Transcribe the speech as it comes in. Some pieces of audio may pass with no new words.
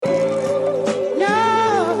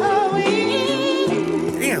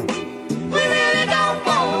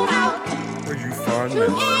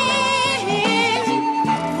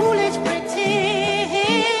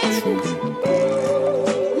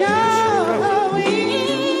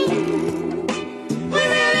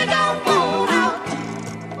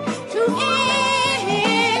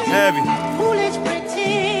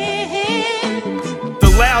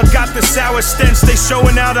a stench, they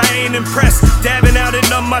showing out, I ain't impressed. Dabbing out and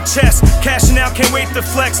on my chest, cashing out, can't wait to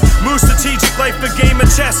flex. Move strategic, life a game of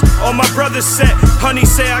chess. All my brothers set, honey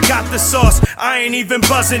say I got the sauce. I ain't even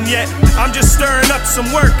buzzing yet, I'm just stirring up some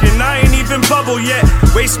work, and I ain't even bubble yet.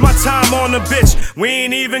 Waste my time on a bitch, we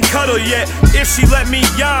ain't even cuddle yet. If she let me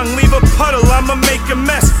young, leave a puddle, I'ma make a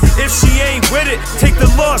mess. If she ain't with it, take the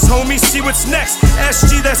loss, homie, see what's next.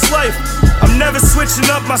 SG, that's life, I'm never switching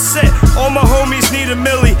up my set. All my homies need a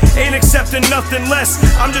milli, ain't accepting nothing less.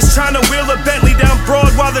 I'm just trying to wheel a Bentley down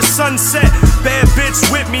Broad while the sun set. Bad bitch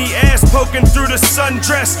with me, ass poking through the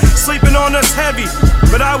sundress. Sleeping on us heavy,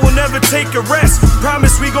 but I will never take a rest.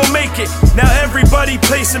 Promise we gon' make it, now everybody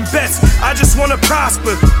placing bets. I just wanna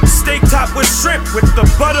prosper, steak top with shrimp, with the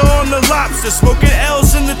butter on the lobster, smoking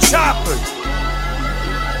L's in the chopper.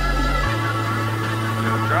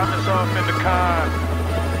 Drop this off in the car.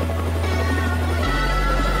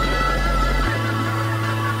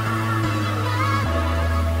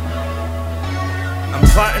 I'm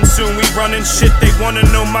plotting soon, we running shit, they wanna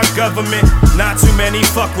know my government. Not too many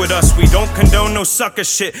fuck with us, we don't condone no sucker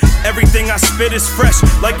shit. Everything I spit is fresh,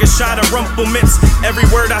 like a shot of Rumple Mints. Every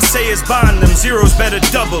word I say is bond, them zeros better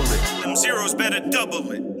double it. Them zeros better double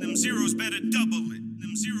it. Them zeros better double it.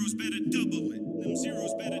 Them zeros better double it. Them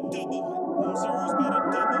zeros better double it. Them zeros better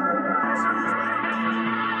double it.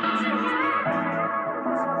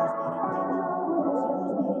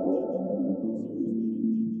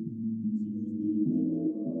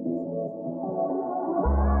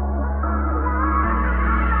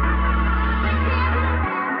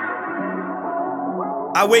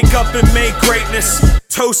 I wake up and make greatness,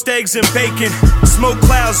 toast eggs and bacon. Smoke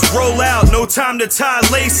clouds roll out, no time to tie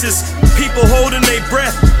laces. People holding their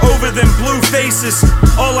breath over them blue faces.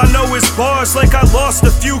 All I know is bars like I lost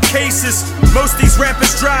a few cases. Most these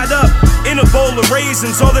rappers dried up, in a bowl of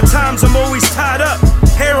raisins. All the times I'm always tied up,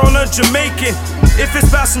 hair on a Jamaican. If it's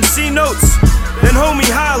about some C notes, then homie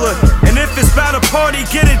holla. And if it's about a party,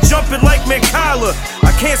 get it jumping like McCalla.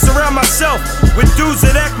 I can't surround myself with dudes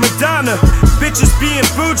that act Madonna. Bitches being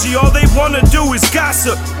bougie, all they wanna do is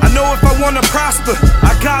gossip. I know if I wanna prosper,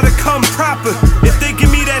 I gotta come proper. If they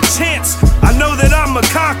give me that chance, I know that I'ma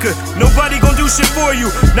conquer. Nobody gon' do shit for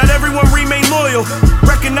you, not everyone remain loyal.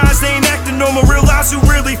 Recognize they ain't acting normal, realize who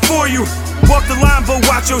really for you. Walk the line, but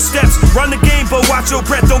watch your steps. Run the game, but watch your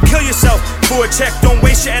breath. Don't kill yourself for a check, don't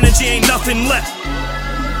waste your energy, ain't nothing left.